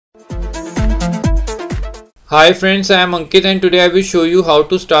Hi friends, I am Ankit and today I will show you how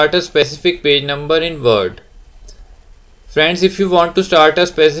to start a specific page number in Word. Friends, if you want to start a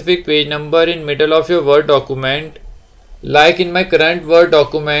specific page number in middle of your Word document, like in my current Word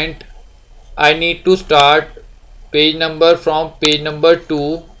document, I need to start page number from page number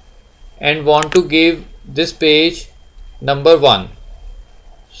 2 and want to give this page number 1.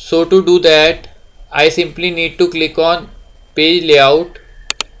 So to do that, I simply need to click on page layout.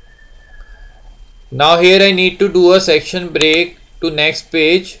 Now here I need to do a section break to next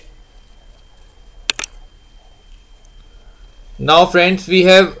page. Now friends, we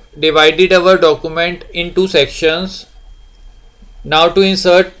have divided our document in two sections. Now to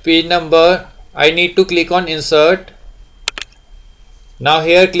insert page number, I need to click on insert. Now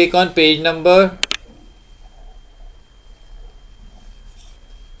here click on page number.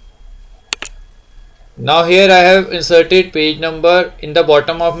 Now here I have inserted page number in the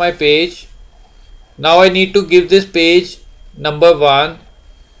bottom of my page. Now I need to give this page number 1.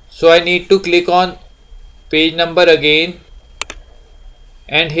 So I need to click on page number again.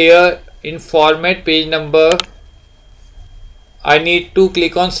 And here in format page number, I need to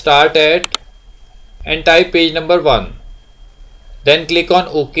click on start at and type page number 1. Then click on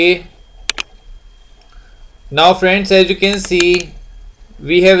OK. Now friends, as you can see,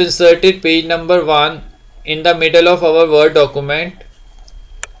 we have inserted page number 1 in the middle of our Word document.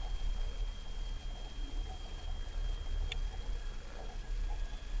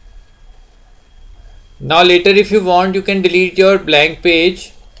 Now later if you want, you can delete your blank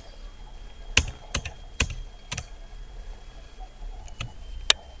page.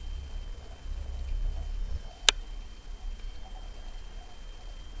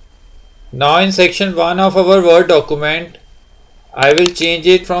 Now in section 1 of our Word document, I will change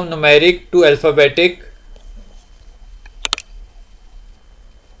it from numeric to alphabetic.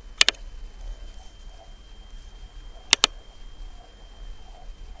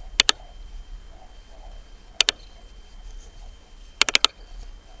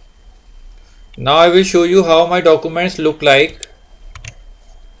 Now I will show you how my documents look like.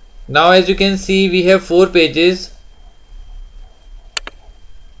 Now as you can see, we have 4 pages.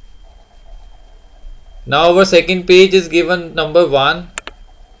 Now our second page is given number 1.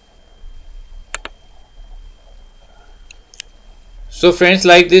 So friends,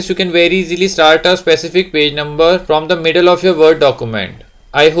 like this you can very easily start a specific page number from the middle of your Word document.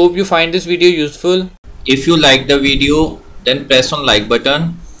 I hope you find this video useful. If you like the video, then press on like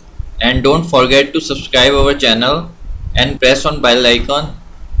button and don't forget to subscribe our channel and press on bell icon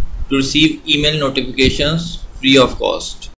to receive email notifications free of cost.